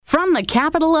From the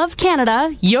capital of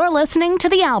Canada, you're listening to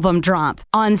The Album Drop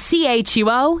on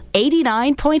CHUO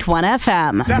 89.1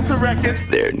 FM. That's a record.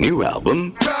 Their new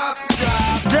album. Drop,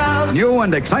 drop, drop. New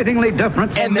and excitingly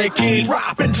different. And they keep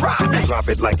dropping, dropping. Drop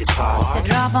it like it's hot.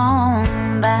 Drop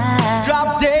on by.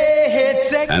 Drop dead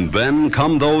seconds. And then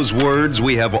come those words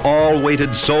we have all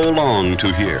waited so long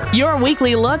to hear. Your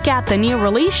weekly look at the new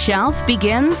release shelf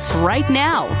begins right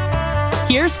now.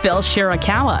 Here's Phil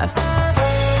Shirakawa.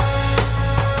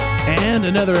 And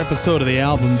another episode of The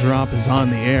Album Drop is on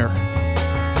the air.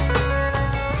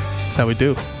 That's how we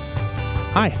do.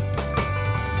 Hi.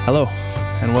 Hello.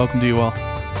 And welcome to you all.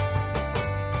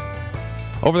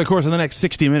 Over the course of the next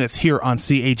 60 minutes here on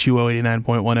CHUO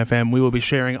 89.1 FM, we will be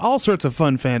sharing all sorts of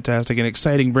fun, fantastic, and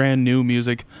exciting brand new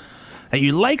music that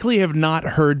you likely have not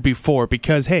heard before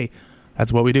because, hey,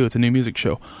 that's what we do. It's a new music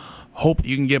show. Hope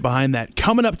you can get behind that.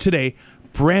 Coming up today,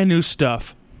 brand new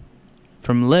stuff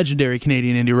from legendary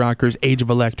Canadian indie rockers Age of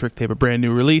Electric. They have a brand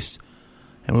new release,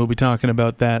 and we'll be talking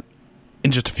about that in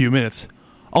just a few minutes.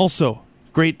 Also,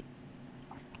 great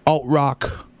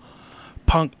alt-rock,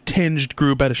 punk-tinged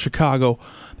group out of Chicago.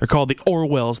 They're called the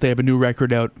Orwells. They have a new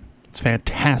record out. It's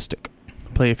fantastic.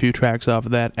 Play a few tracks off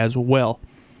of that as well.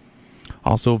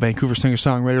 Also, Vancouver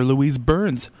singer-songwriter Louise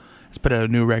Burns has put out a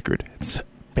new record. It's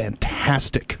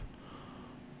fantastic.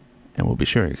 And we'll be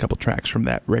sharing a couple tracks from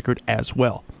that record as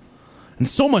well. And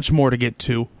so much more to get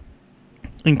to,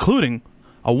 including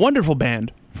a wonderful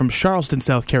band from Charleston,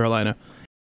 South Carolina.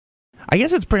 I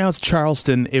guess it's pronounced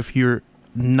Charleston if you're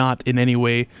not in any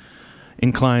way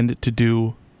inclined to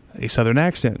do a southern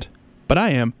accent. But I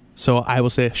am, so I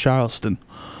will say Charleston.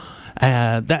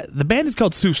 The band is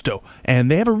called Susto,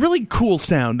 and they have a really cool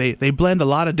sound. They blend a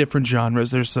lot of different genres.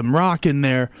 There's some rock in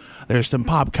there. There's some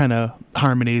pop kind of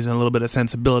harmonies and a little bit of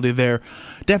sensibility there.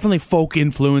 Definitely folk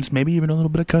influence, maybe even a little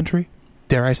bit of country,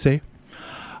 dare I say.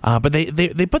 But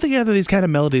they put together these kind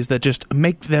of melodies that just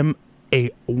make them a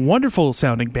wonderful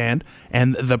sounding band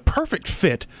and the perfect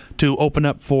fit to open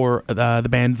up for the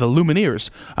band The Lumineers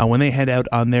when they head out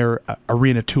on their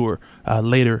arena tour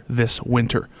later this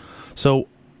winter. So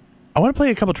I want to play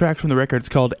a couple tracks from the record. It's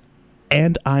called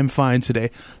And I'm Fine Today.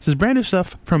 This is brand new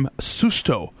stuff from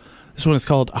Susto. This one is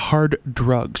called Hard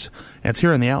Drugs. And it's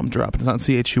here on the Album Drop. It's on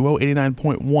CHUO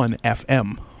 89.1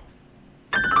 FM.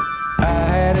 I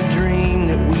had a dream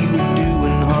that we were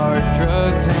doing hard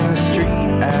drugs in a street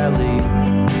alley.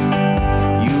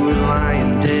 You were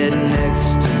lying dead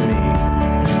next to me.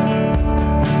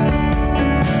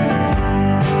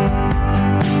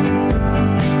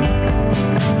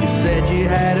 You said you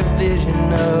had a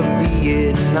vision of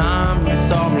Vietnam. You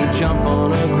saw me jump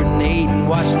on a grenade and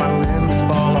watch my limbs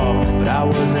fall off, but I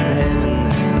was in heaven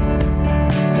then.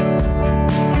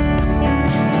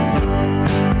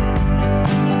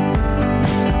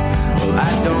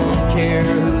 I don't care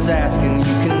who's asking, you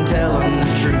can tell them the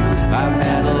truth. I've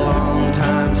had a long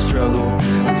time struggle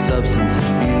with substance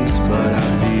abuse, but I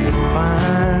feel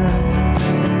fine.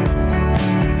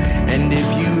 And if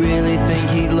you really think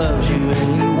he loves you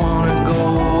and you want to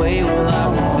go away, well, I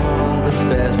want the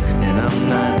best, and I'm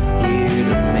not here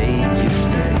to make you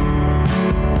stay.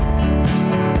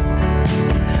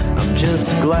 I'm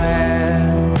just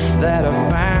glad that I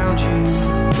found you,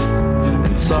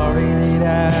 and sorry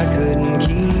that I couldn't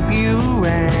keep you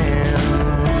around.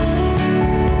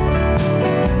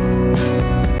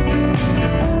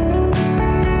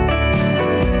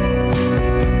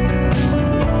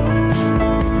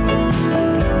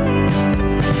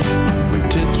 We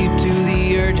took you to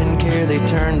the urgent care, they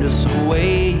turned us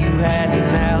away. You had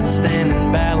an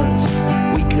outstanding balance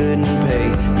we couldn't pay.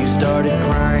 You started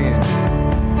crying.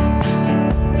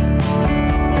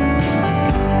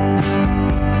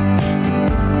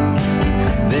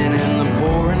 Then in the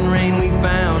pouring rain we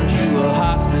found you a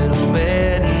hospital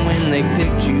bed, and when they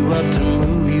picked you up to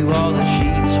move you, all the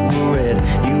sheets were red.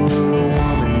 You were a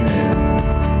woman then.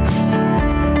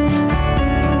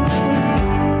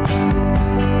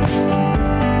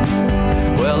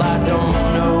 Well, I don't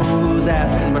know who's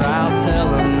asking, but I'll tell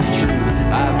them the truth.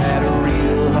 I've had a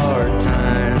real hard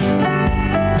time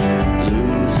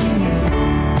losing you.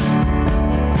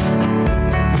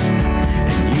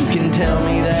 And you can tell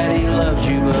me that he loves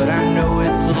you, but I know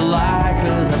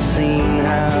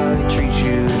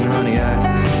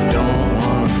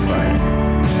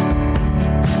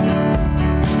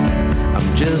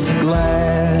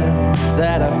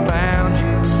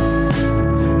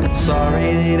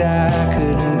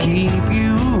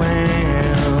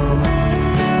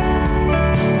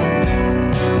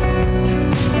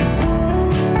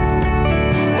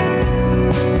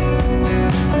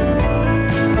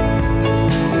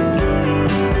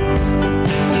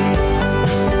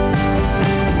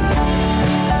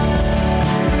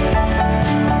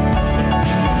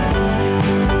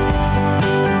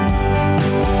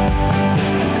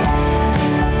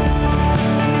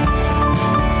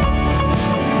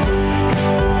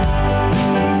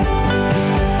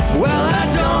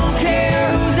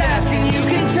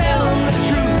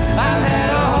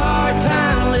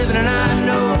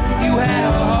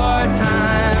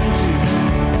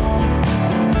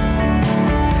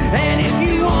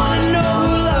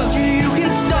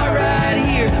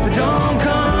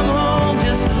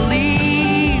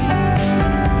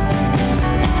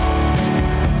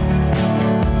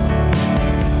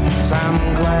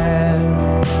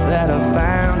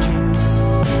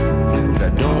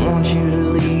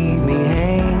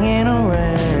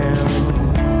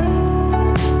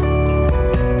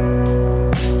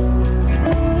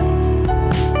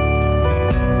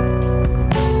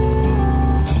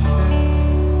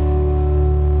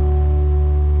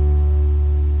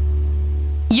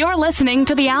You're listening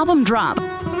to The Album Drop.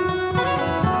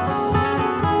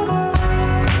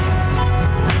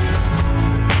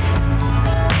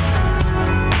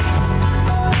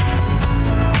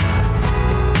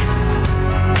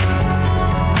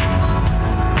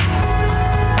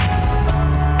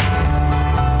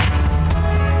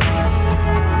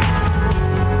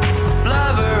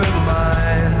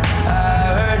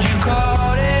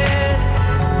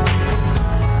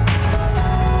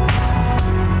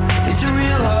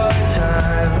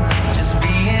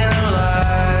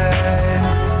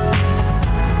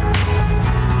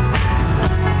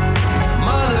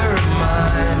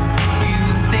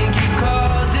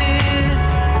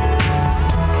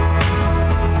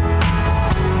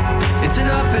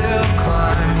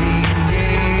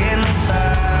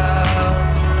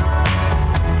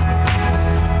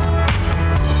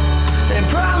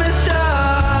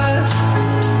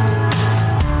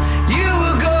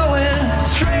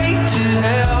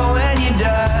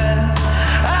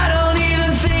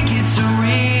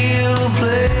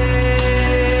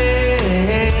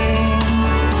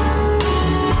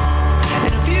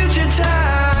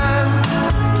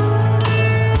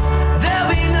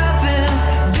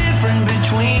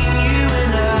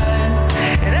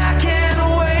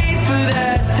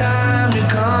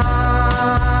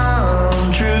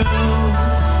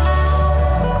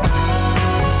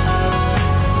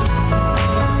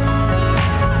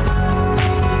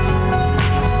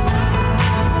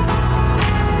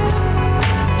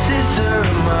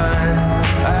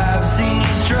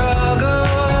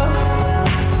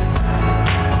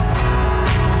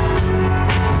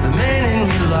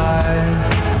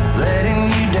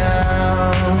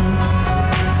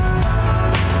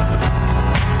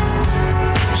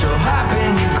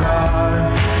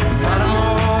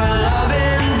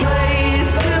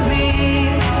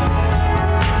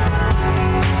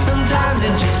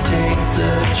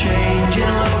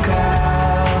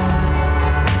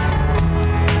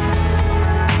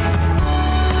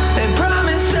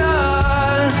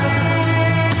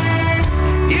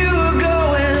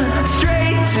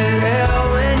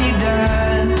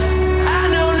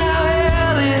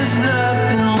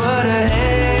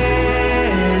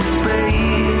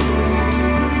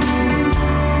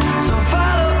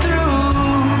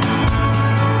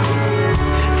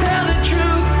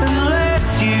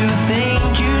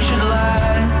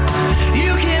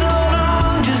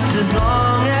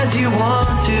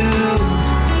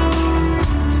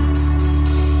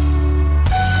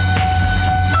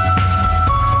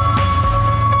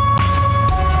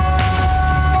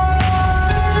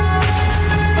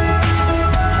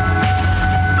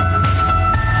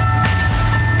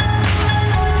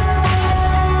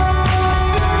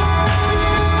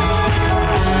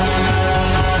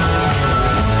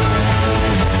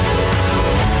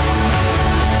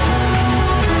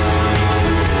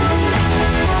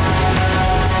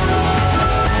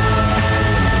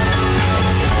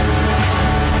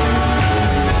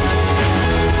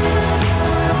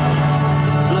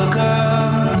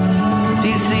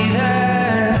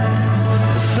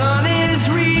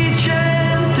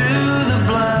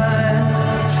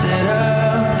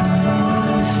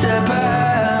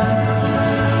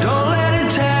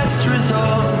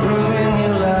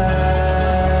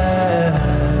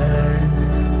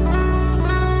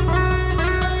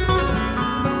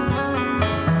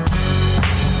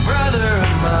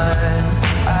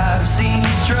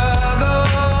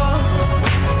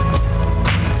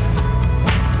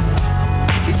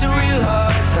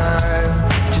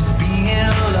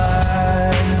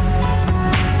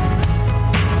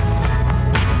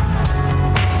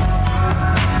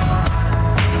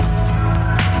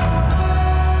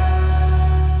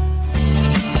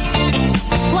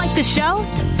 The show?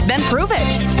 Then prove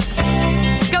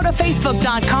it. Go to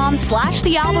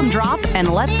Facebook.com/The Album Drop and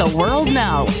let the world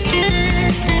know.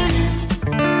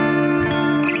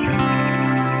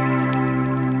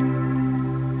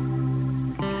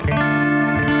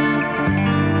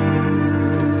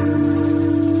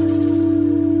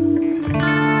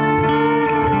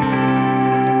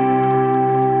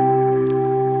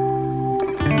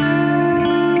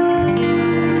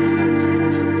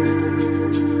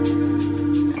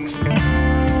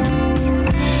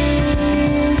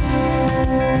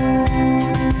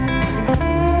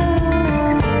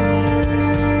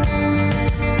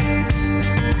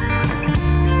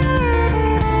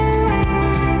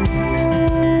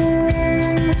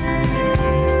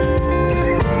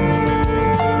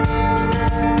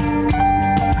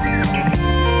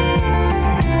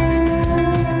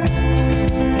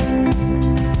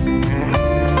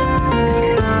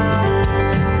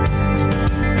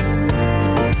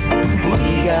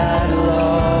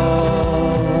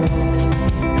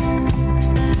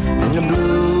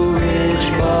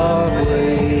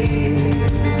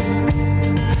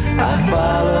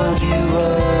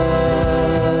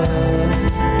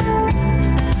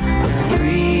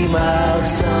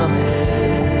 Mount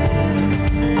Summit.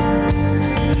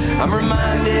 I'm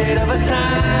reminded of a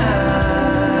time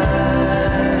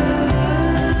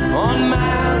on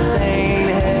Mount St.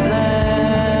 Helens.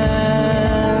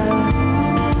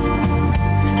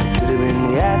 It could have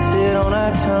been the acid on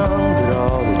our tongue, but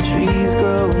all the trees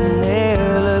growing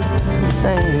there look the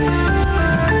same.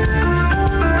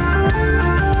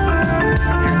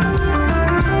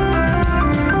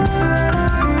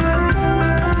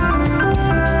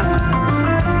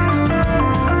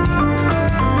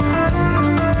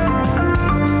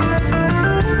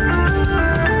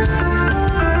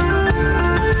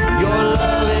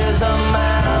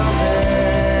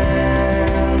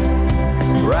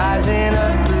 Rising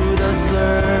up through the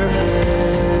surface,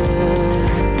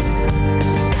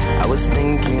 I was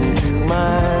thinking to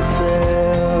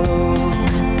myself,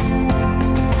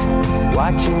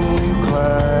 watching you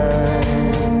climb.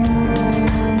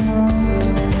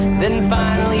 Then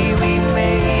finally we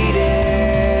made it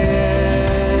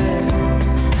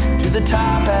to the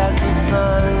top as the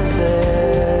sun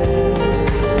set.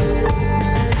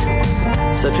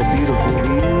 Such a beautiful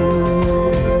view.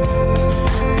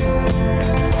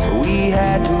 We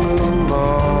had to move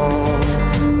on,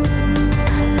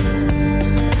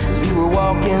 'cause we were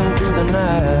walking through the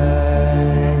night.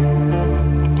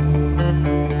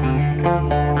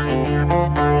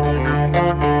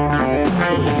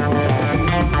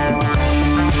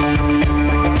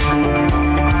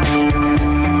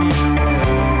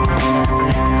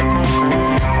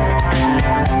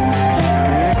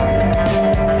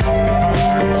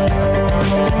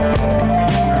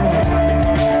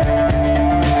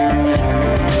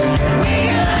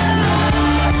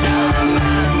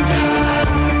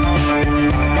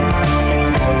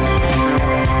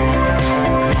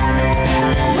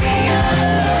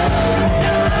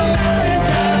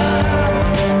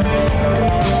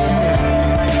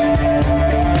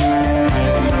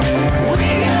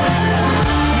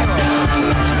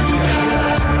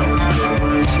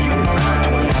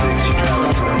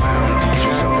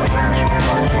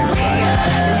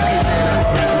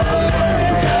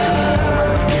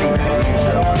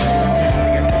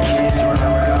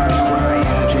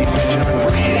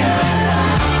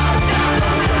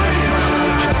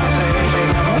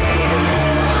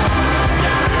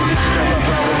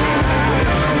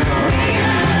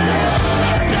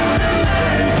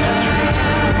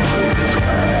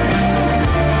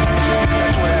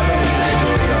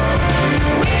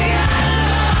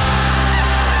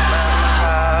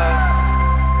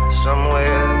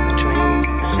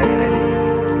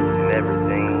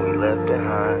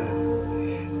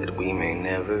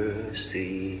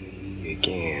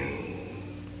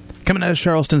 Coming out of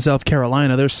Charleston, South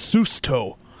Carolina, there's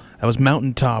Susto. That was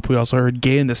Mountaintop. We also heard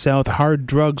Gay in the South. Hard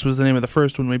Drugs was the name of the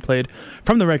first one we played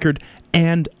from the record.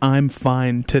 And I'm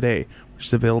Fine Today, which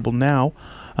is available now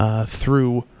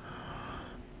through...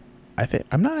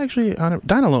 I'm not actually on it.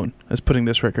 Dynalone is putting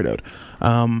this record out.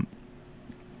 And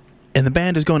the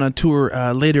band is going on tour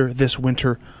later this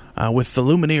winter with the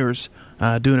Lumineers,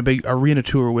 doing a big arena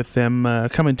tour with them,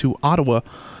 coming to Ottawa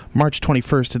March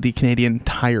 21st at the Canadian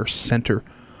Tire Centre.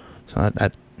 So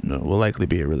that will likely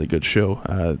be a really good show.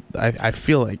 I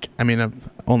feel like, I've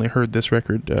only heard this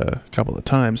record a couple of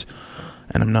times,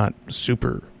 and I'm not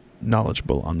super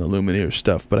knowledgeable on the Lumineers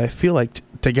stuff, but I feel like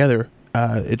together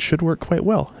it should work quite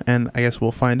well, and I guess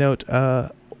we'll find out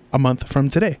a month from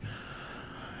today.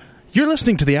 You're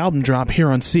listening to the album drop here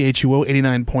on CHUO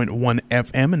 89.1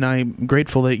 FM, and I'm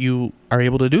grateful that you are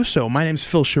able to do so. My name's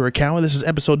Phil Shirakawa. This is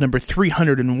episode number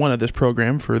 301 of this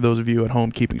program, for those of you at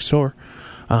home keeping score.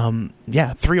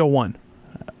 301.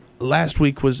 Last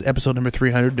week was episode number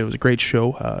 300. It was a great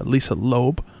show. Lisa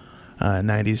Loeb,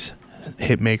 90s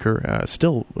hit maker,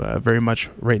 still very much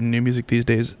writing new music these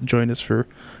days, joined us for a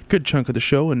good chunk of the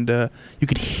show, and you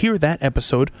could hear that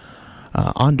episode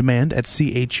on demand at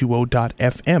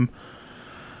chuo.fm.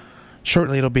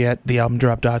 Shortly it'll be at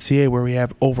thealbumdrop.ca, where we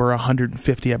have over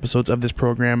 150 episodes of this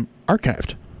program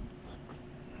archived.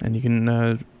 And you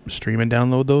can stream and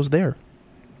download those there.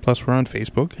 Plus we're on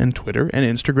Facebook and Twitter and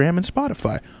Instagram and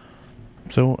Spotify.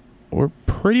 So we're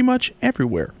pretty much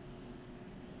everywhere.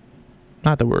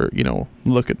 Not that we're,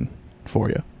 looking for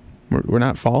you. We're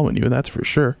not following you, that's for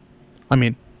sure.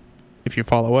 If you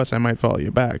follow us, I might follow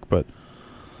you back, but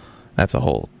that's a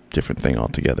whole different thing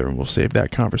altogether, and we'll save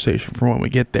that conversation for when we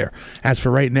get there. As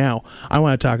for right now, I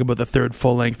want to talk about the third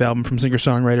full-length album from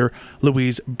singer-songwriter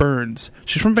Louise Burns.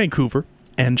 She's from Vancouver,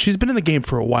 and she's been in the game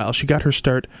for a while. She got her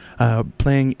start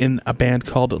playing in a band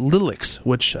called Lilix,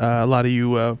 which a lot of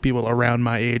you people around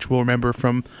my age will remember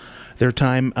from their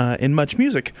time in Much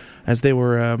Music, as they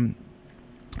were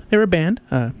They were a band,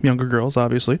 younger girls,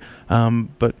 obviously,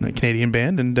 but a Canadian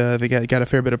band, and they got a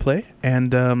fair bit of play.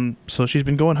 And so she's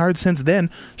been going hard since then.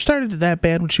 She started that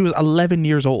band when she was 11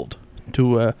 years old,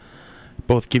 to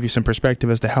both give you some perspective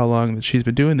as to how long that she's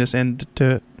been doing this and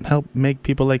to help make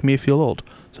people like me feel old.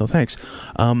 So thanks.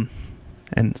 And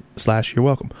 / you're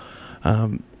welcome.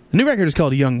 The new record is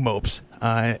called Young Mopes.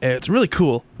 It's a really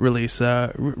cool release,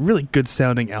 really good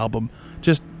sounding album.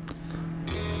 Just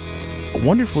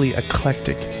wonderfully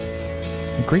eclectic.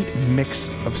 A great mix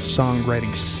of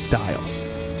songwriting style.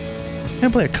 I'm going to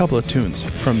play a couple of tunes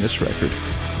from this record.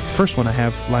 First one I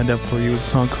have lined up for you is a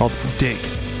song called Dig.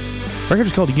 The record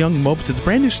is called Young Mopes. It's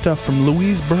brand new stuff from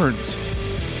Louise Burns.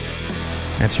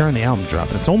 And it's here on the album drop.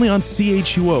 And it's only on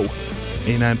CHUO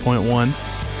 89.1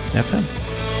 FM.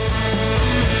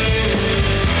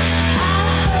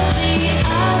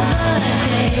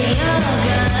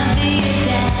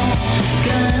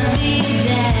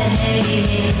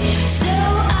 So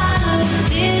I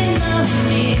looked in the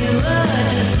mirror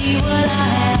to see what I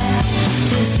had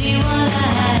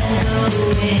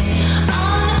going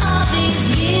on all these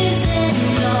years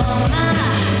and all my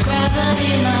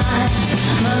gravity lines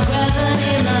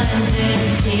and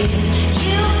teeth.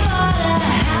 You bought a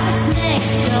house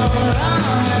next door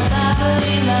on the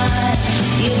poverty line.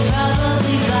 You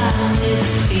probably buy with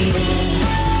fear.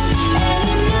 And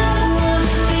you never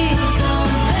feel so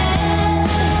bad.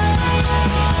 And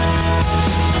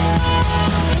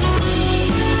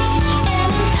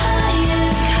I'm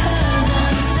tired 'cause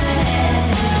I'm sad.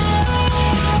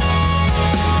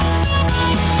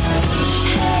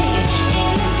 Hey,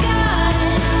 in the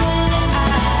garden where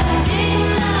I dig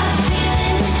my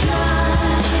feelings dry.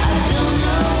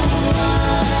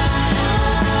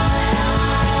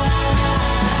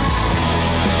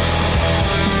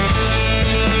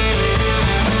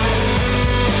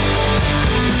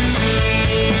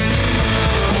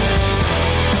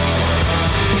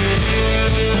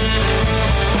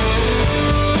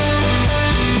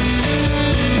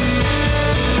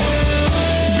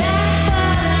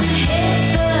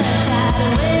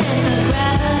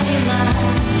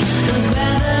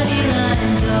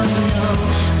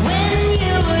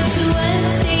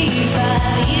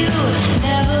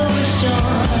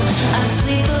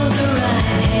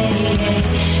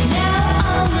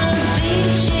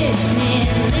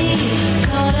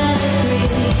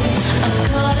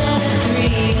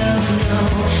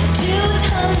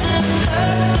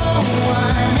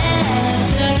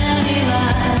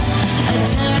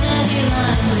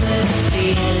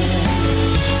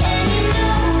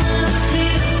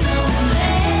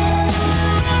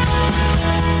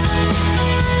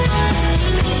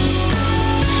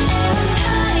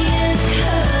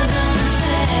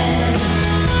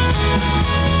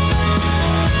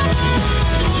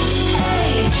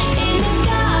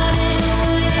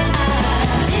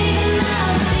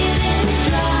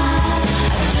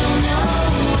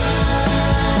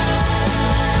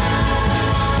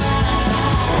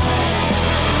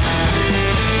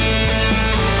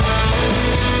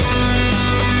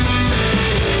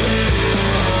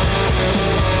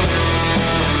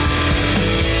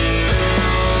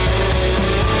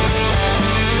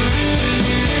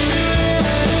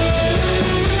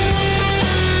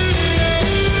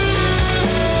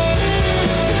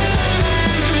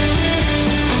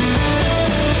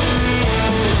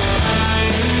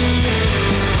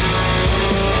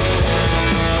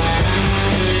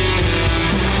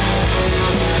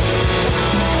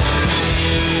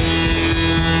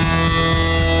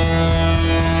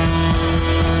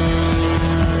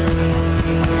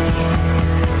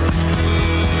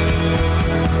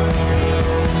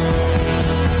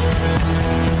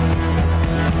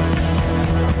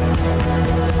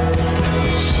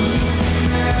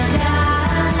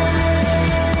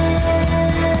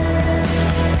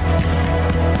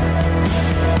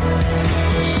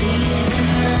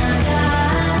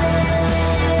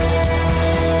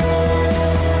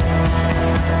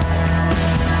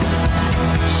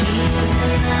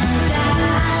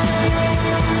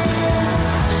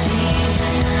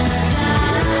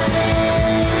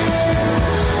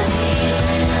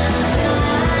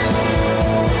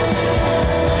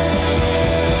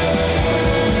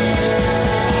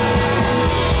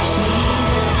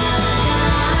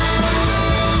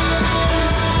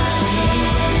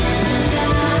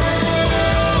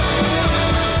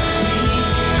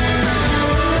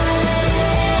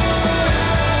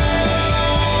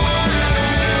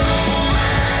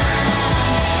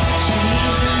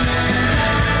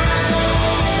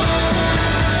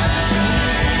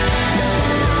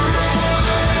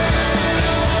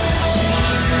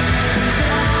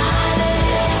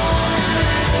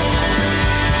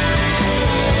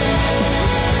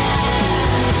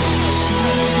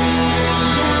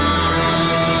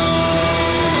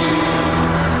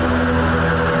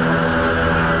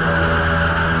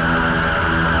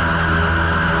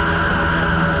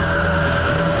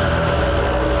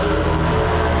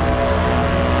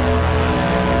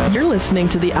 listening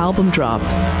to The Album Drop.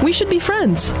 We should be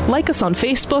friends. Like us on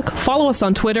Facebook, follow us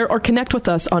on Twitter, or connect with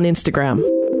us on Instagram.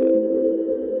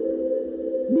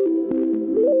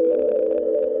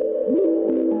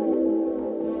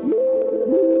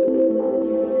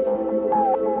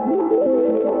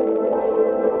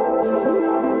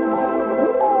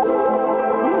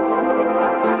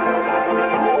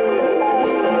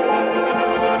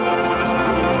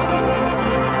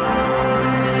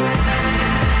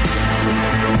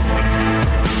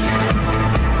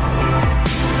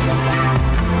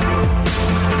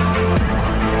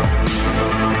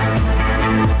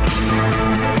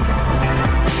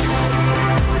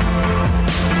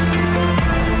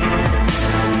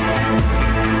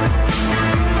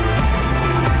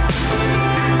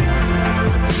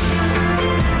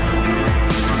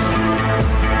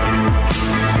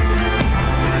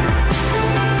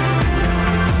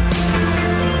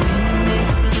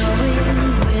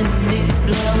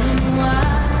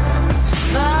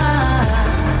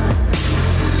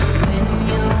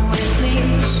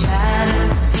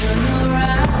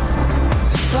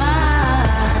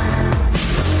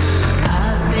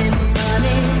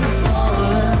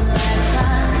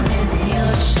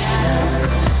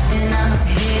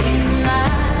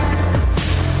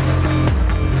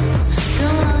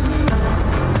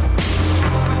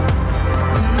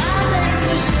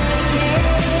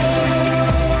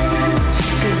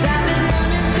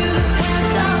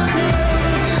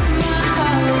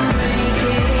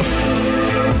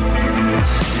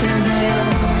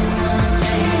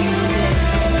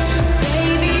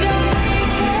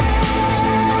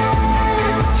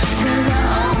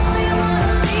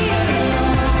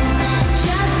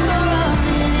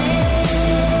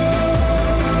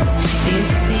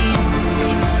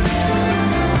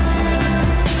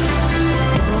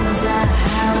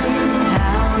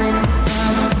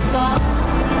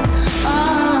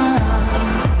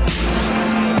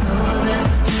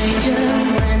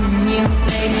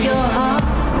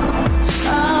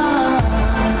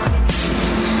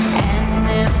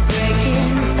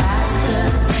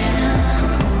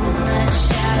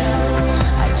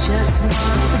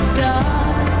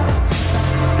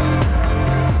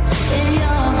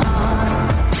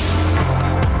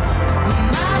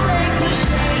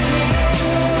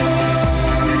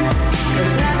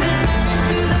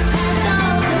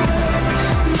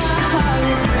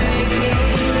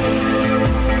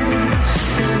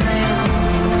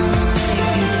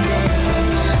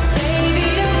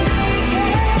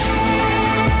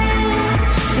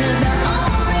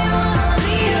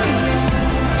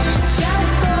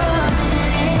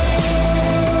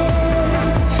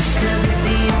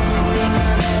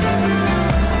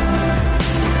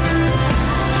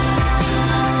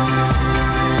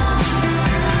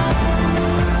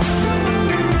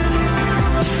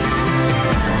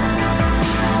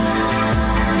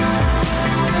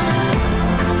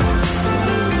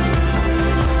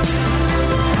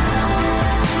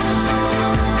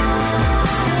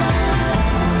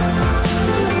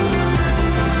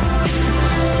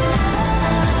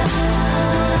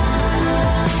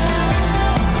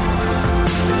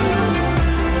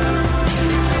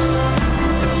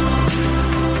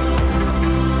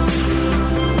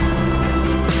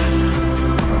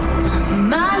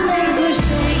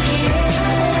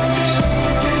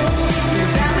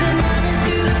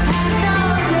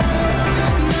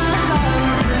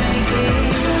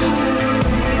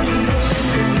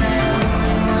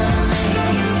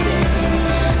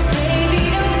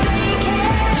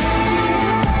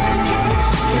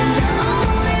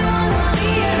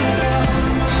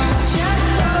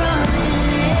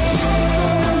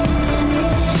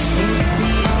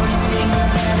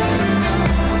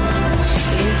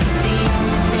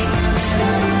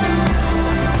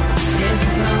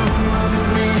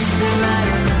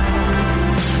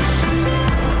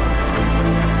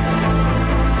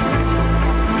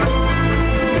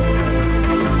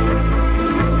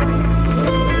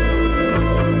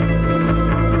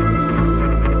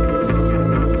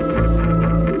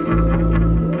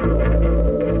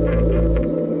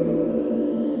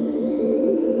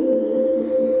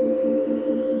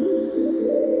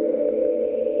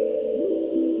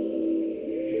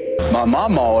 My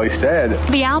mom always said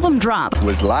The Album Drop it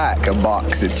was like a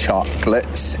box of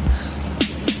chocolates.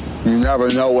 You never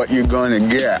know what you're going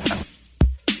to get.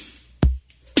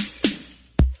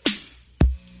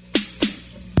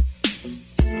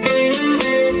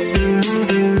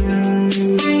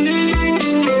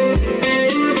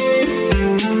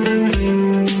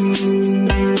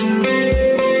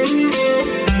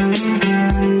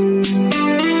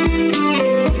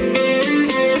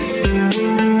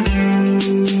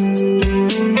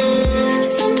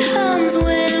 Sometimes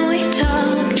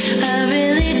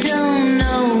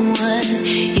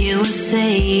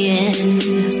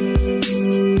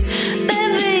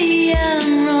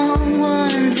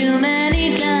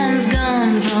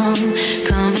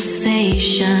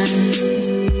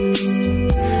isolation.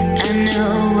 I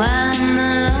know I'm the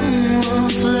lone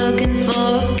wolf looking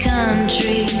for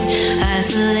country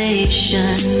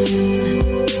isolation.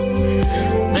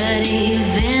 But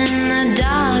even the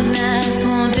darkness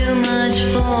won't do much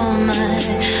for my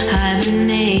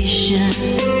hibernation.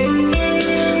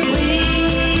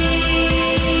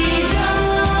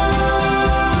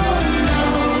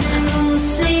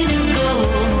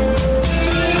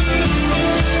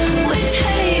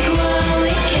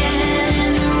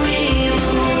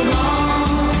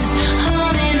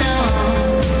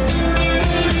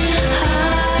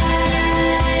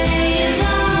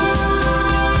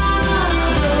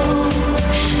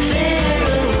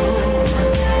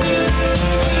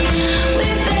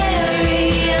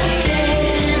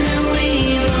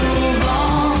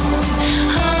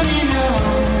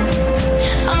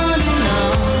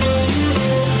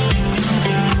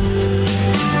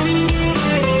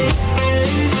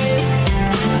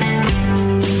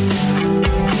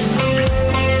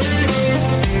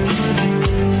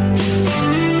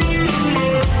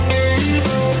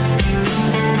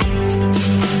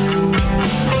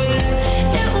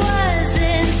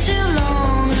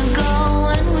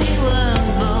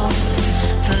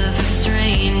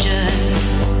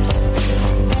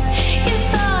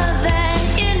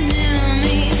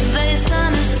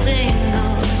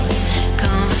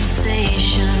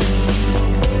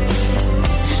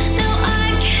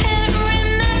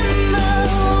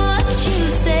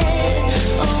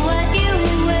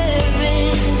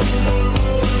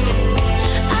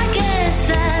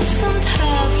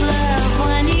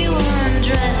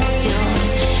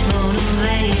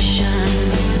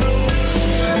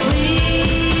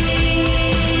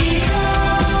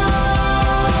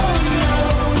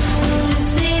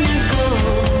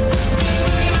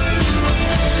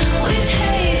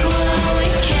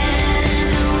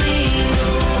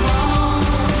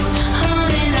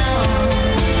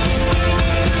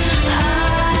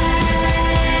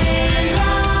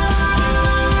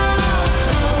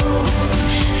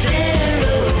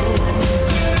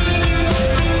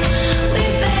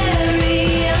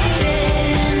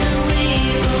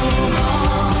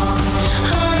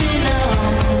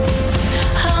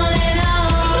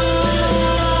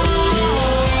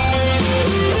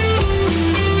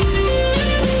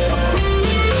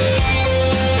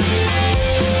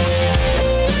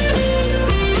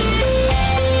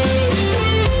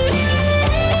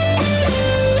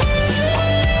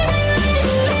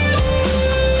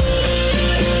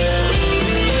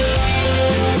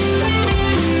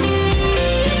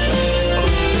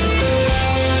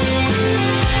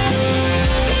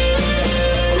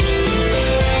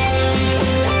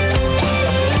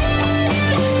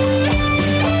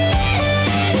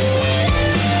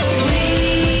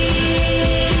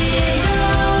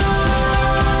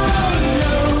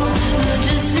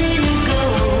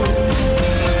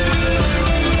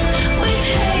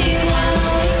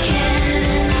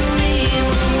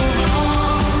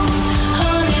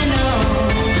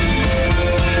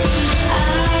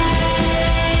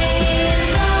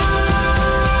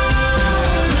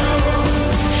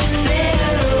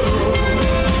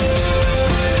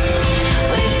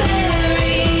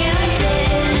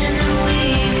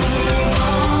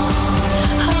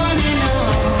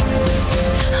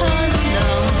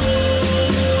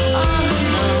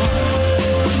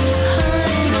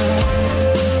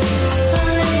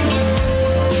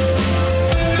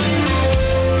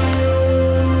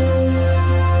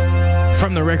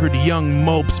 record Young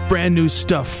Mopes, brand new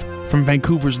stuff from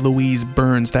Vancouver's Louise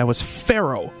Burns. That was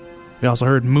Pharaoh. We also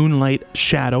heard Moonlight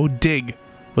Shadow. Dig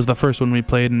was the first one we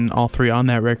played, and all three on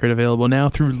that record available now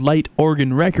through Light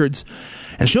Organ Records.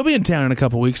 And she'll be in town in a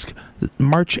couple weeks.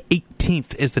 March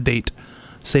 18th is the date.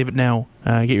 Save it now.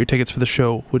 Get your tickets for the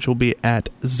show, which will be at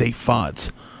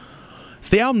Zaphod's. It's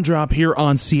the album drop here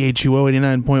on CHUO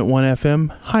 89.1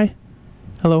 FM. Hi.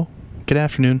 Hello. Good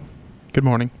afternoon. Good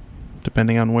morning.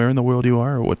 Depending on where in the world you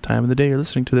are or what time of the day you're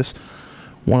listening to this.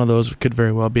 One of those could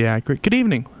very well be accurate. Good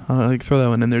evening. I throw that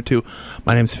one in there too.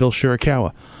 My name's Phil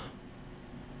Shirakawa.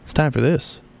 It's time for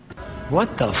this.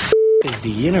 What the is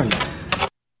the internet?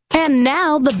 And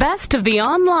now, the best of the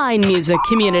online music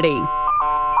community.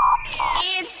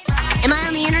 Am I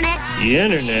on the internet? The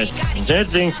internet? Is that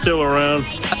thing still around?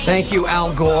 Thank you,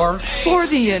 Al Gore, for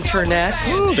the internet.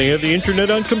 Oh, they have the internet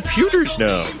on computers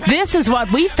now. This is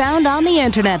what we found on the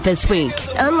internet this week.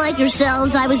 Unlike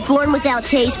yourselves, I was born without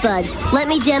taste buds. Let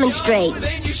me demonstrate.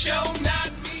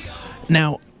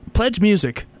 Now, Pledge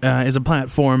Music is a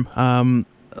platform,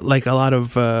 like a lot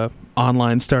of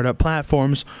online startup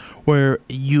platforms, where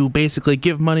you basically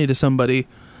give money to somebody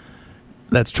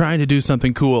that's trying to do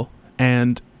something cool,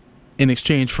 and in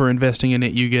exchange for investing in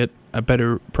it, you get a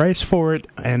better price for it,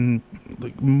 and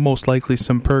most likely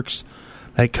some perks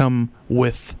that come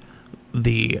with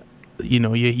the,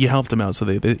 you helped them out, so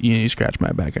you scratch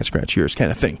my back, I scratch yours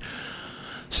kind of thing.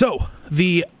 So,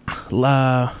 the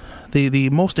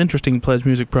most interesting Pledge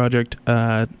Music project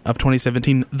of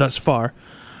 2017 thus far,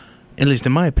 at least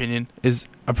in my opinion, is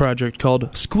a project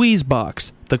called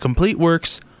Squeezebox, the complete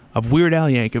works of Weird Al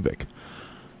Yankovic.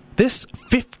 This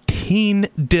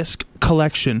 15-disc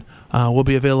collection will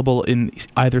be available in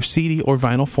either CD or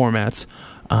vinyl formats,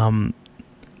 and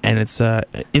it's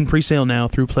in pre-sale now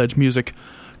through Pledge Music,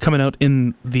 coming out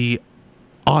in the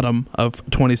autumn of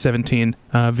 2017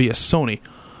 via Sony.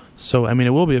 So, I mean,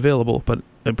 it will be available, but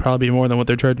it'd probably be more than what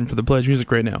they're charging for the Pledge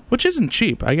Music right now, which isn't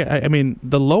cheap. I mean,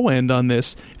 the low end on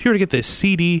this, if you were to get this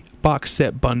CD box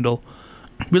set bundle,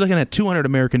 we're looking at $200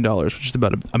 American, which is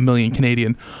about a million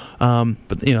Canadian.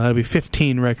 But that'll be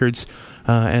 15 records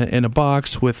in a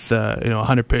box with a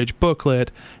 100-page booklet,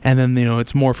 and then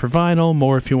it's more for vinyl,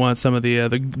 more if you want some of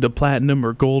the platinum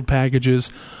or gold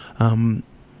packages.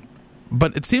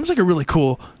 But it seems like a really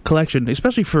cool collection,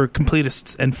 especially for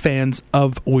completists and fans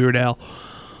of Weird Al,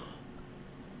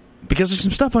 because there's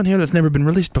some stuff on here that's never been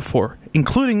released before,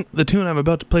 including the tune I'm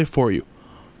about to play for you.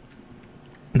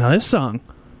 Now, this song,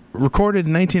 recorded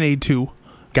in 1982,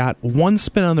 got one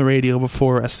spin on the radio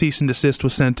before a cease and desist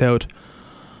was sent out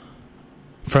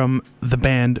from the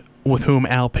band with whom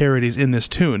Al parodies in this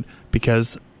tune,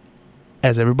 because,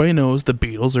 as everybody knows, the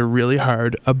Beatles are really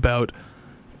hard about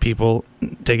people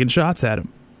taking shots at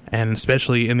him, and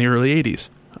especially in the early 80s.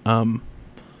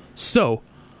 So,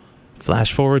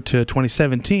 flash forward to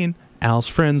 2017, Al's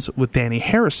friends with Danny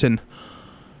Harrison,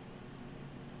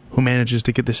 who manages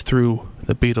to get this through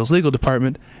the Beatles' legal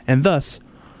department, and thus,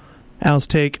 Al's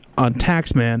take on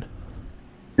Taxman.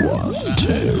 1,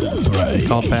 2, 3. It's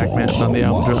called Pac-Man. It's on the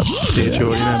album drop,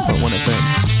 CHO 89.1 FM.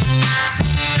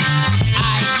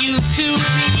 I used to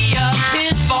be a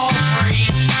pinball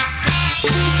freak.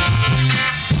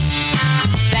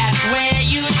 That's where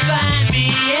you'd find me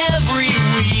every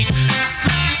week.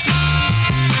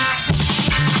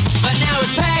 But now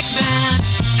it's Pac-Man.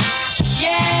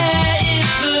 Yeah,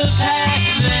 it's the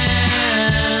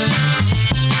Pac-Man.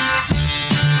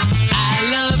 I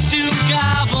love to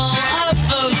gobble up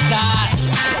those dots.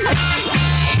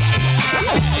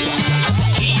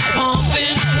 Keep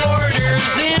pumping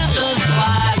quarters in the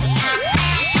slots.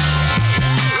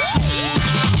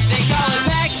 They call it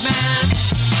Pac-Man.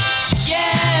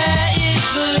 Yeah, it's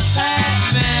the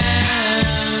Pac-Man.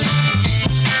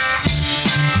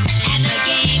 And the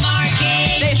game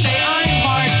arcade. They say I'm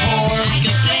hardcore. I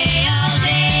could play all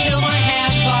day till my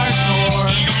hands are sore.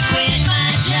 And I quit my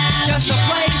job just to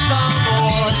play some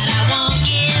more. But I won't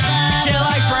give up till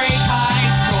I break high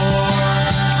score.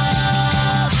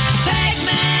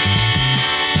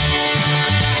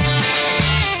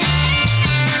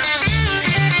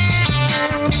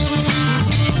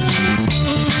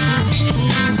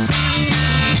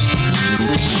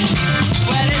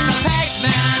 Well, it's a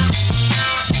Pac-Man.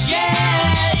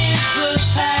 Yeah, it's the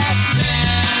Pac-Man.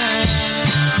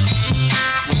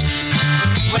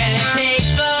 Well, it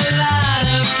takes a lot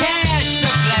of cash to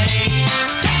play.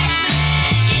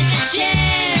 Pac-Man gets a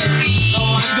cherry. So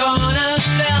I'm gonna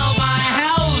sell my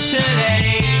house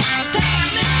today.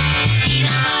 Pac-Man, eat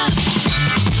 'em up.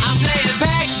 I'm playing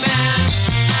Pac-Man.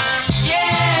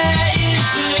 Yeah, it's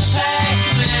the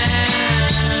Pac-Man.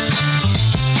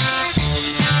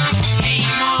 Hey,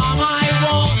 Mom, I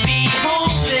won't be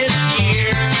home this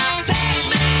year.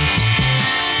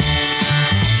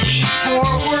 Please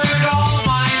forward all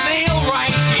my mail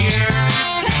right here.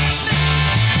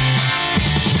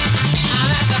 I'm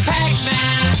at the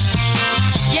Pac-Man.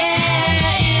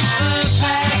 Yeah, it's the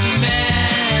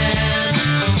Pac-Man.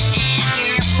 And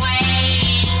you're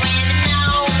playing with no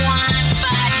one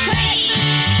but me.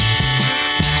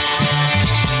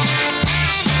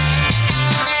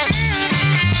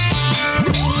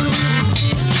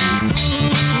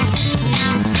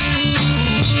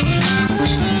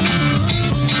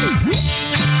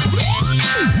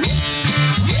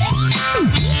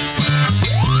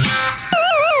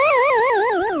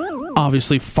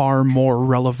 Obviously far more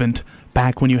relevant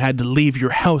back when you had to leave your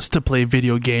house to play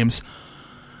video games.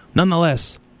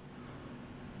 Nonetheless,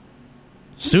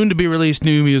 soon to be released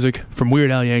new music from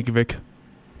Weird Al Yankovic.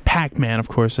 Pac-Man, of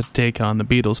course, a take on the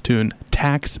Beatles tune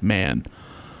Taxman.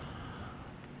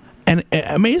 And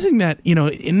amazing that,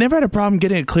 it never had a problem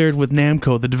getting it cleared with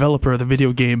Namco, the developer of the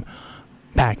video game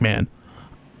Pac-Man.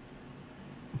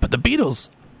 But the Beatles,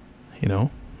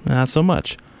 not so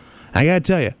much. I gotta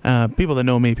tell you, people that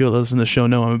know me, people that listen to the show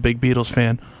know I'm a big Beatles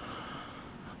fan.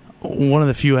 one of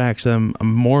the few acts I'm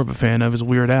more of a fan of is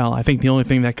Weird Al. I think the only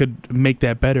thing that could make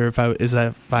that better if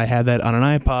I had that on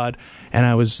an iPod and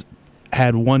I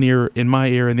had one ear in my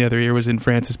ear and the other ear was in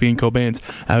Francis Bean Cobain's.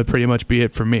 That would pretty much be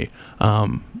it for me.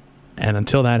 And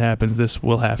until that happens, this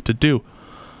will have to do.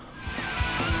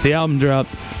 It's the album drop.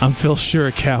 I'm Phil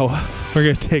Shirakawa. We're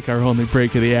going to take our only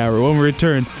break of the hour. When we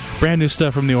return, brand new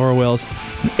stuff from the Orwells,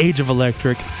 Age of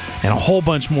Electric, and a whole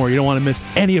bunch more. You don't want to miss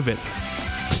any of it.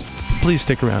 Please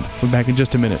stick around. We'll be back in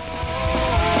just a minute.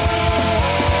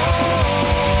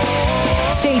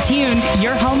 Stay tuned.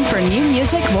 Your home for new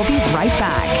music will be right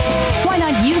back. Why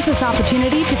not use this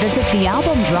opportunity to visit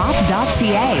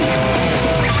thealbumdrop.ca?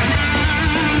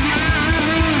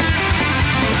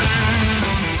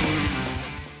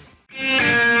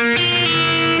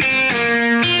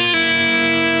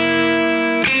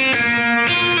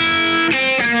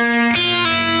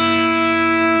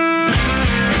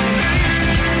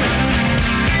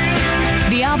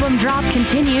 Album Drop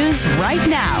continues right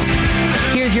now.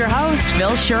 Here's your host,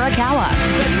 Phil Shirakawa.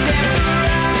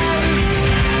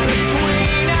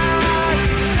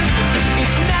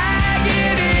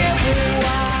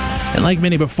 And like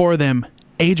many before them,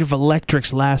 Age of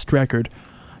Electric's last record,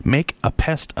 Make a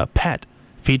Pest a Pet,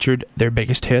 featured their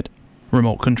biggest hit,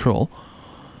 Remote Control.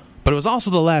 But it was also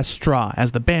the last straw,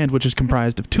 as the band, which is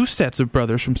comprised of two sets of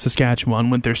brothers from Saskatchewan,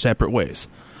 went their separate ways.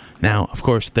 Now, of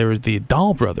course, there was the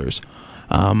Dahl brothers,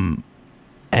 and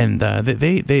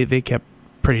they kept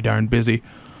pretty darn busy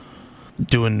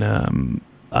doing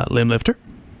Limb Lifter,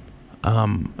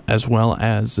 as well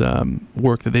as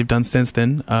work that they've done since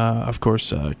then. Of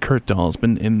course, Kurt Dahl's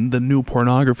been in the New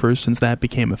Pornographers since that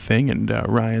became a thing, and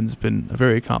Ryan's been a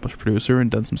very accomplished producer and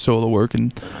done some solo work,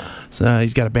 and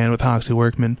he's got a band with Hoxley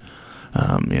Workman,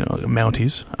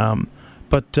 Mounties.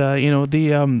 But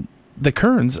the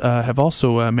Kerns have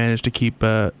also managed to keep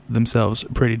themselves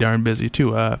pretty darn busy,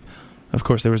 too. Of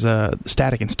course, there was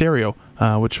Static and Stereo,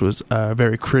 which was a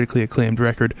very critically acclaimed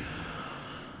record.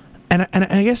 And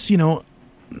I guess, they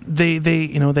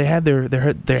had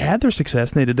their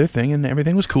success, and they did their thing, and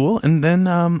everything was cool. And then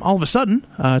all of a sudden,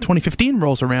 2015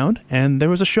 rolls around, and there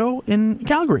was a show in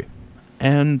Calgary.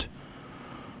 And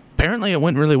apparently it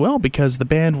went really well because the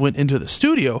band went into the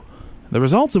studio, the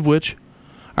results of which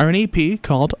are an EP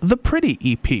called The Pretty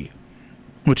EP,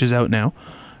 which is out now,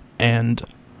 and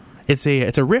it's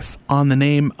a riff on the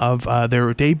name of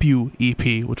their debut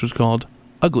EP, which was called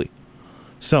Ugly.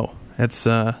 So that's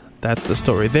the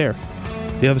story there.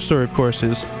 The other story, of course,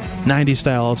 is 90s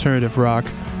style alternative rock,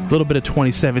 a little bit of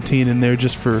 2017 in there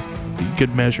just for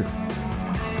good measure.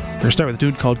 We're gonna start with a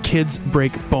dude called Kids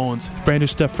Break Bones, brand new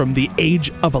stuff from the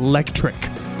Age of Electric.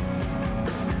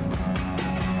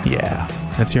 Yeah.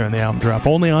 That's here on the album drop,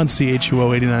 only on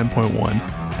CHUO 89.1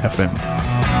 FM.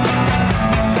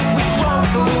 We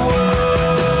shrunk the world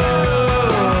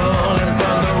in front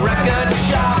of the record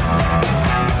shop.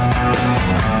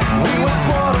 We was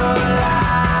quarter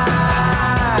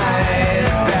light,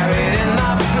 buried in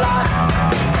the plot.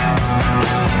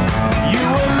 You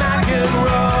were Mac and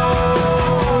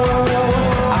Roll,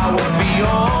 I was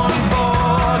beyond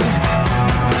board,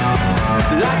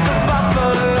 like the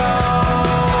buffalo.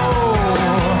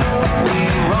 We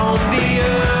roam the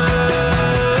earth.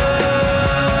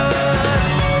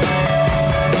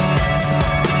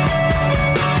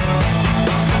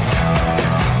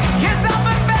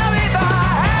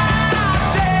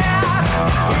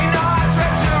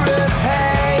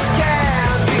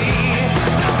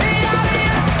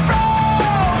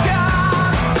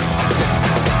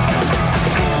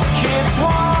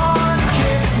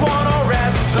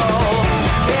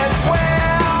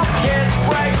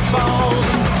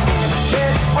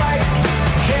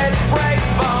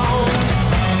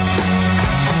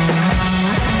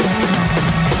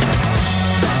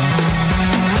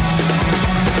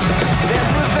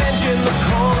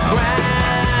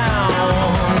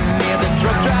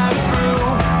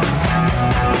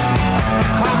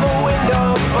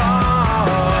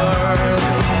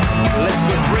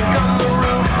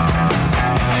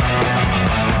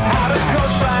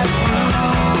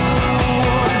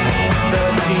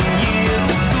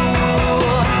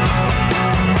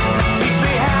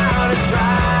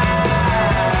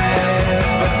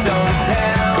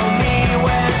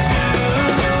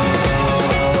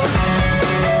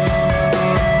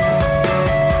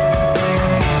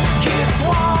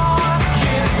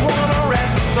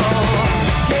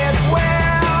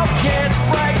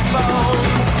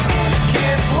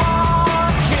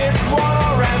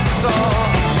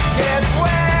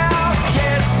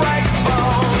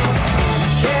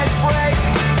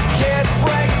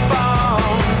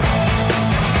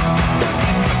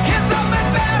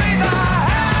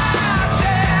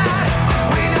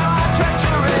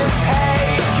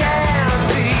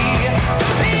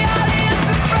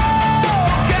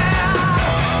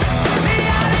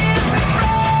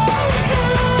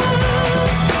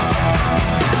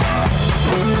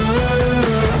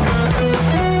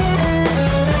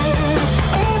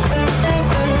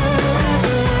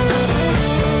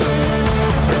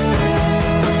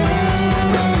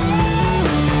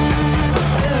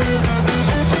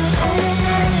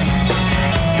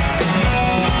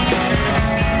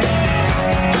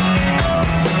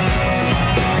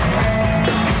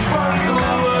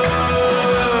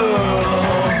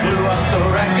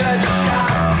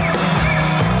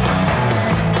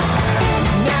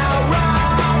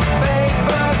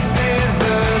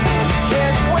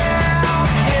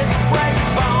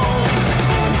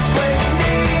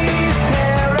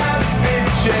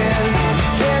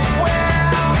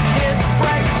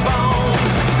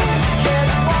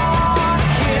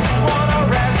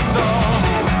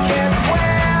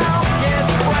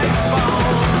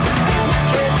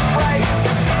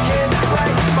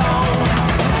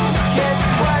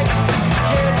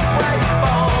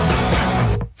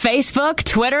 Facebook,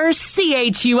 Twitter,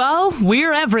 CHUO,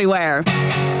 we're everywhere.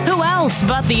 Who else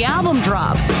but the Album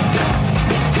Drop?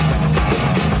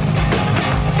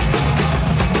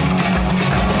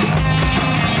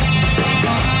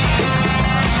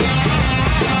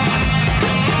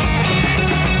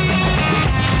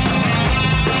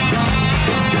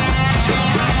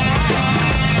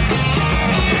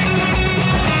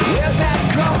 Where'd that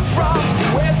come from?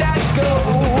 Where'd that go?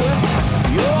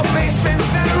 Your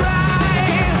basement's and right.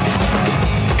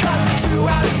 Cut to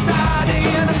outside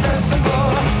in a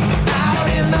festival, out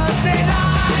in the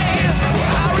daylight.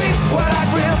 I reap what I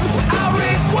grim, I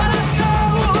reap what I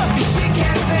sow. She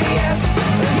can't say yes,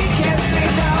 he can't say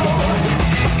no.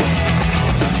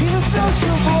 He's a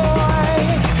social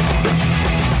boy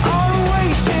on a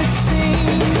wasted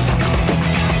scene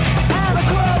at a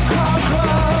club called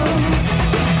Club.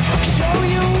 Show me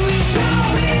your weakness. Show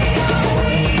me your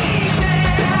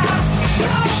weakness.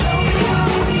 Show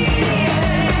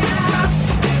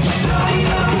me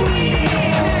your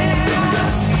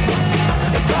weakness.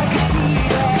 It's like a T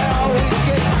that always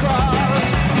gets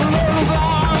crossed. Below the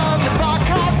bar, the bar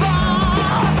car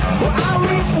bar. Well, I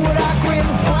reap what I grin.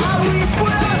 Well, I reap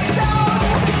what I sow.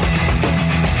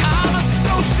 I'm a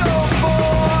social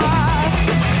boy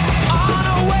on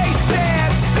a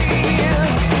wasted scene.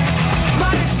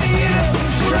 My seed is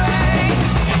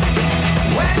strange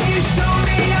when you show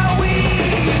me your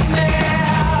weakness.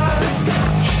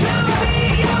 Show me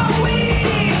your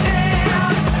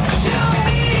weakness. Show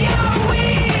me your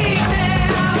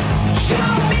weakness.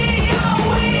 Show me your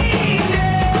weakness.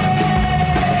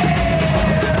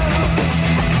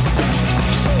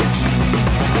 Show it to me.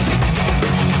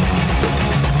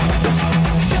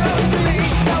 Show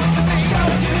it to me. Show it to me. Show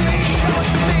it to me. Show it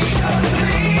to me. Show it to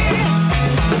me.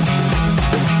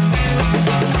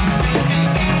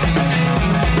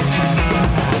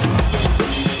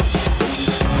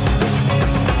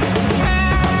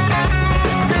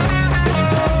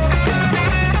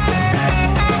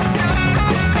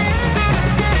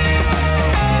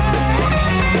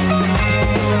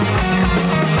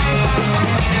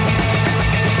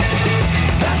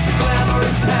 That's a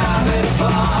glamorous habit,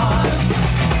 boss.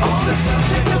 On the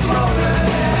subject of rolling,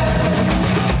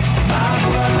 my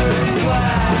brother in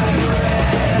black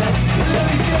red. Let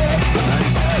me say,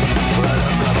 what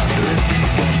I'm about to do.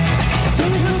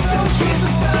 He's a social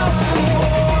boy,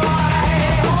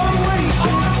 always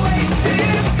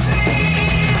wasted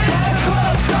scene. At a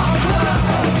club called Club.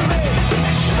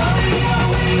 Show me your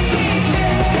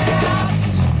weakness.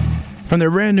 From their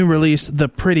brand new release, The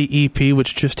Pretty EP,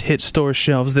 which just hit store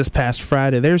shelves this past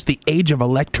Friday, there's The Age of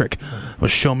Electric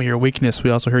with Show Me Your Weakness. We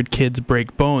also heard Kids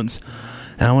Break Bones.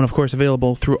 That one, of course,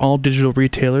 available through all digital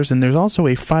retailers, and there's also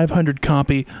a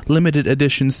 500-copy limited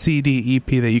edition CD EP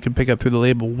that you can pick up through the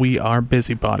label We Are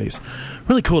Busybodies.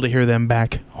 Really cool to hear them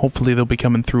back. Hopefully they'll be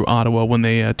coming through Ottawa when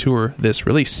they tour this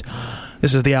release.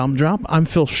 This is the Album Drop. I'm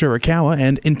Phil Shirakawa,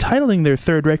 and entitling their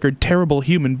third record Terrible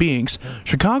Human Beings,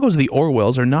 Chicago's The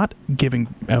Orwells are not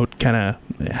giving out kind of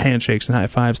handshakes and high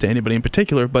fives to anybody in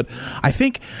particular, but I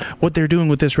think what they're doing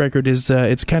with this record is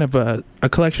it's kind of a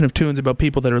collection of tunes about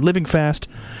people that are living fast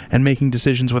and making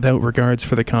decisions without regards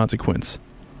for the consequence.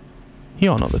 You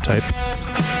all know the type.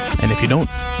 And if you don't,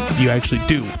 you actually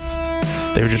do.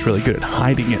 They're just really good at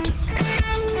hiding it.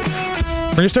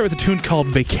 We're going to start with a tune called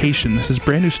Vacation. This is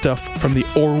brand new stuff from the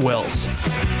Orwells.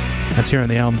 That's here on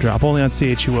the Album Drop, only on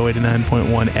CHUO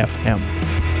 89.1 FM.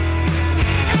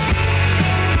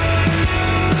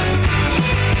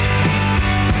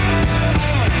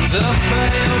 The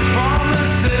failed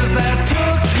promises that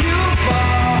took you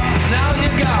far. Now you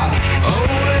got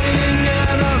awaiting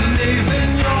enemies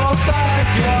in your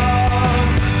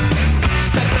backyard.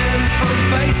 Stepping from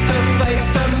face to face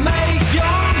to make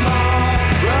your mark.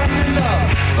 Running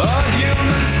up a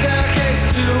human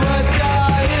staircase to a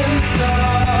dying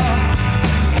star.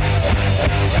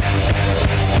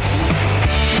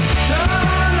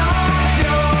 Turn off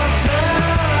your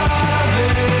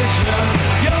television,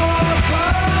 your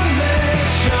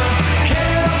permission,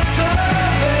 kill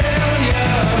civilians.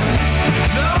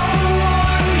 No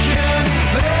one can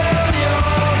fill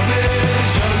your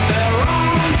vision. They're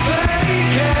on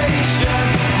vacation,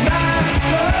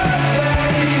 master.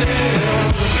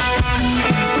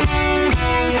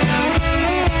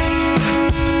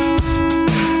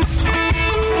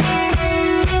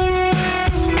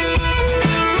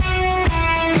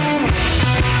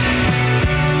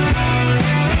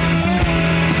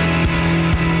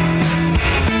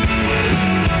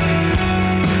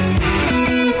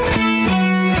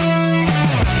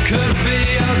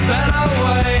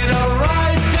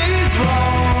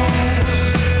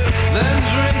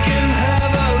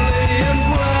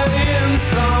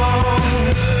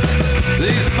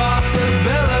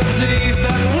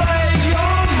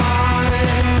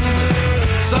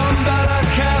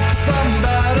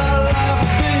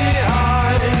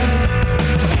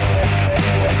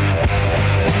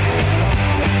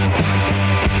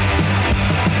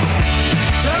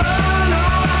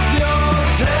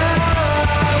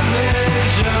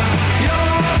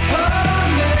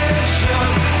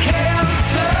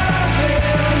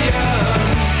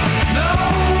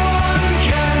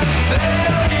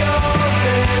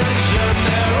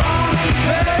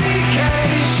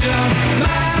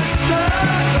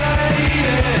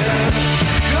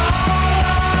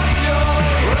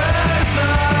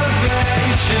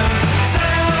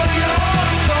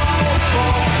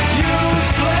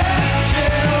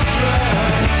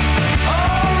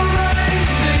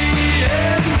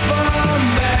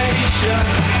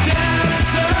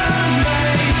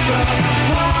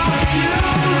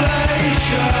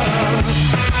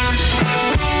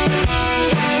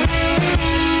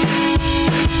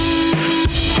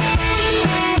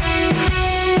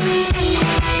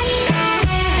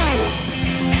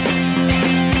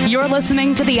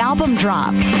 listening to The Album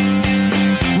Drop.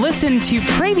 Listen to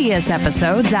previous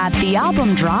episodes at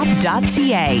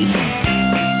thealbumdrop.ca.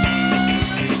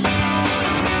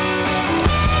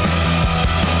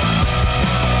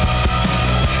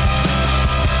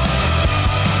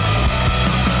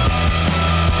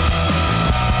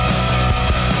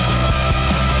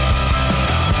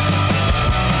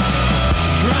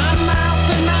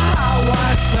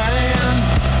 Sand,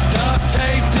 duct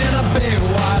taped in a big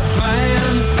white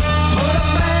van. Put a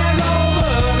bag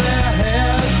over their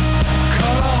heads,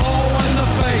 cut a hole when the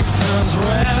face turns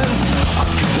red. I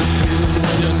get this feeling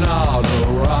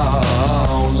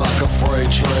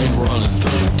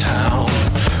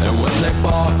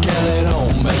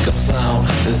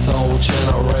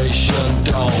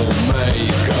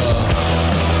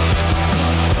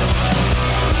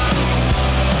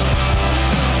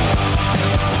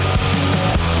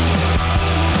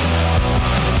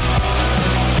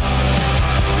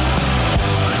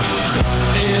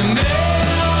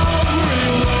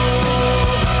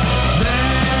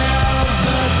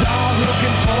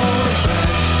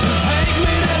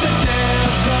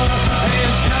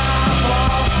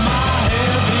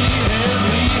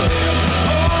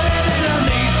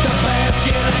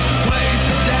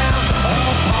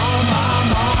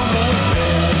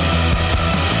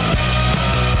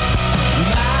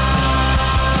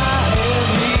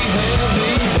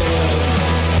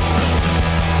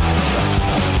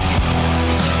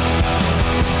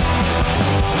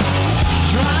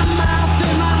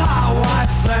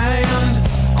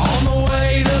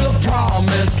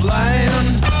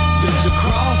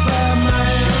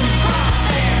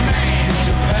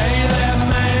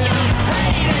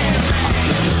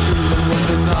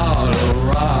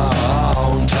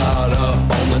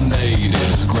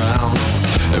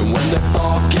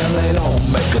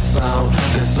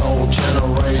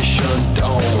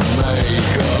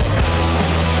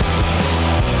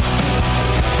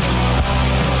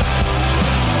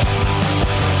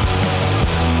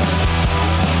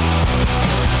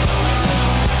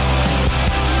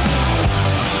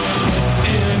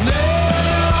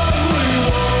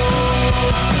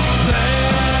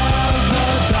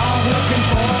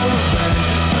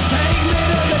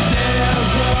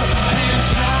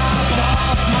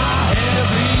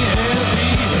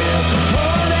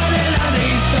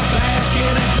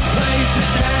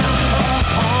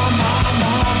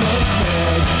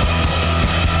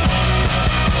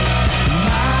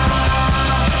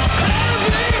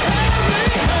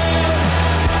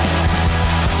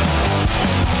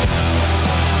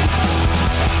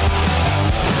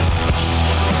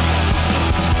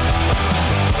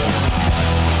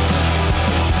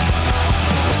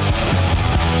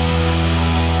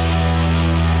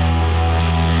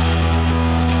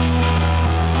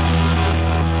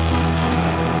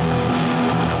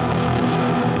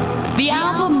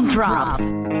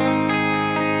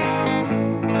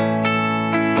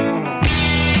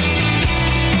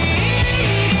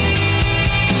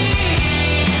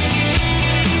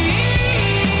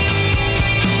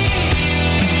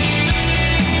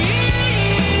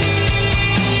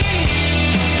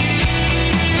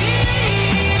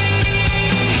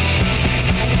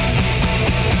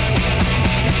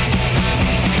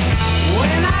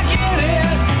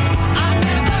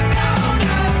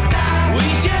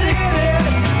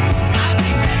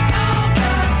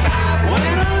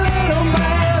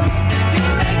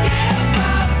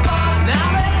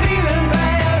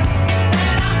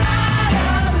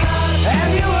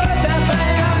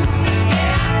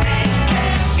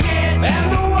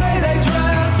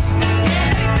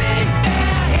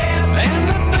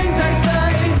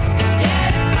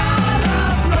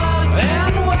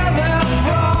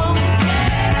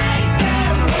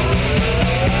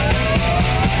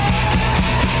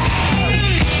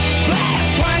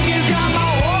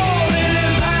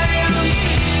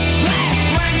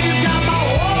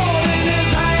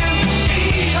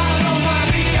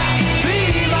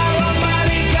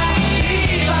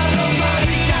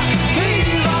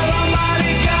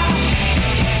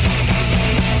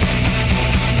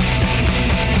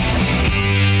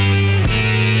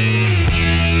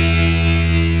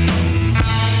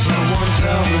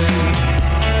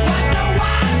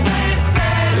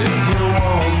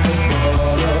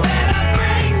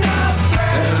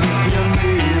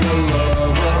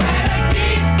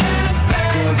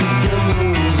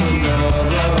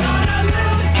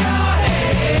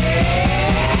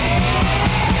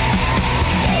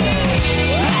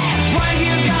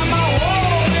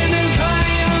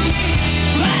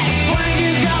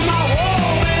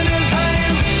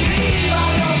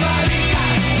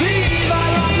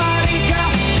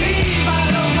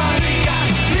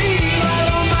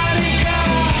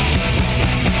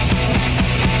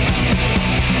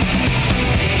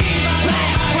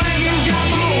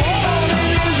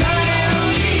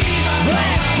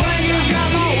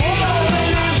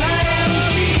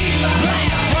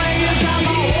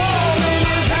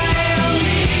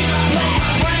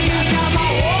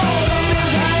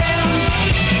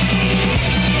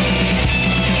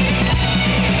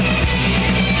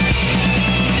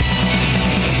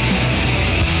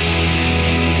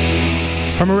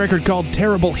a record called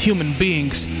Terrible Human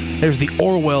Beings. There's the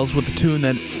Orwells with a tune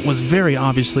that was very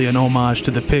obviously an homage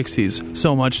to the Pixies,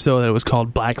 so much so that it was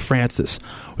called Black Francis.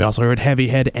 We also heard Heavy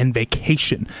Head and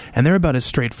Vacation, and they're about as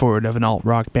straightforward of an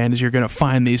alt-rock band as you're going to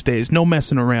find these days. No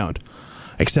messing around.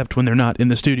 Except when they're not in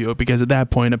the studio, because at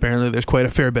that point, apparently, there's quite a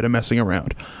fair bit of messing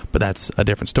around. But that's a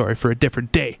different story for a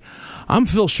different day. I'm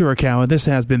Phil Shurikawa. This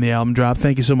has been The Album Drop.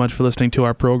 Thank you so much for listening to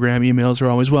our program. Emails are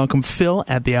always welcome.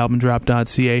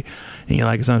 Phil@thealbumdrop.ca. And you can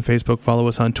like us on Facebook, follow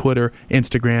us on Twitter,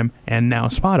 Instagram, and now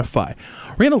Spotify.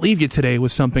 We're going to leave you today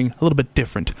with something a little bit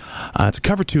different. It's a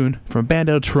cover tune from a band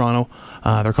out of Toronto.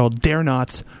 They're called Dare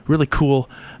Nots. Really cool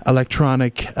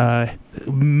electronic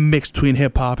mix between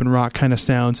hip-hop and rock kind of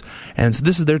sounds. And so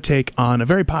this is their take on a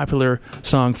very popular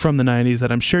song from the 90s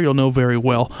that I'm sure you'll know very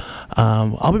well.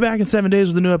 I'll be back in 7 days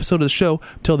with a new episode of the show.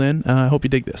 Till then, I hope you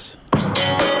dig this.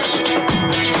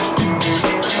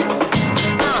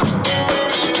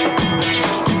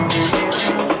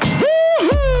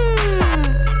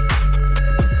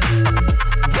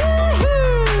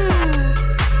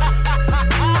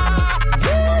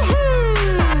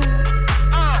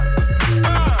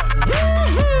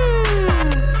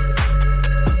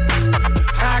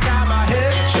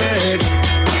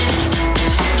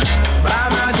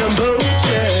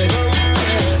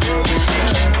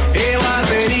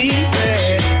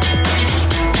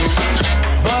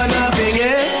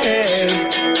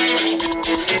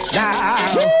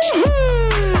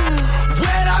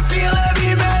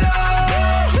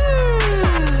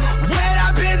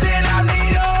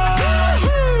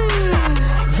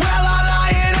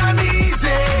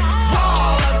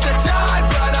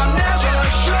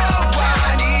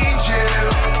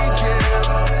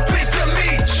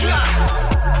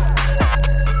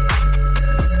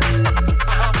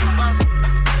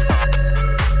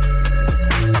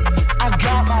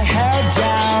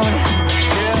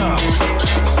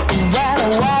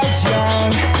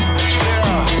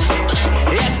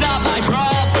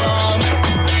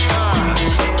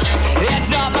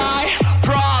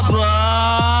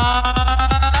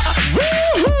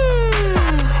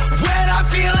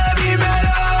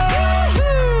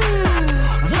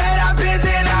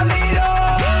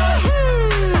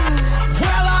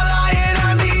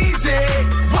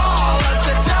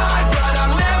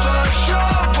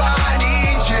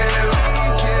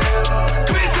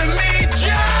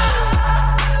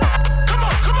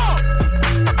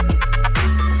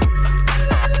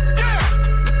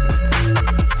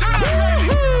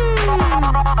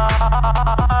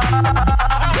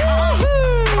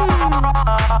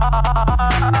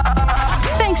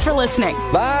 Listening.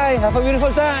 Bye. Have a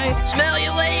beautiful time. Smell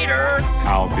you later.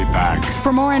 I'll be back.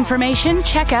 For more information,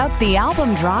 check out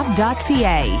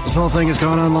thealbumdrop.ca. This whole thing has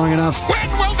gone on long enough.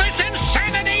 When will this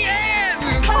insanity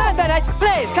end? Can I finish?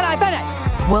 Please, can I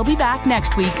finish? We'll be back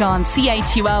next week on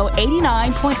CHUO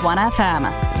 89.1 FM.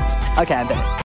 Okay, I'm finished.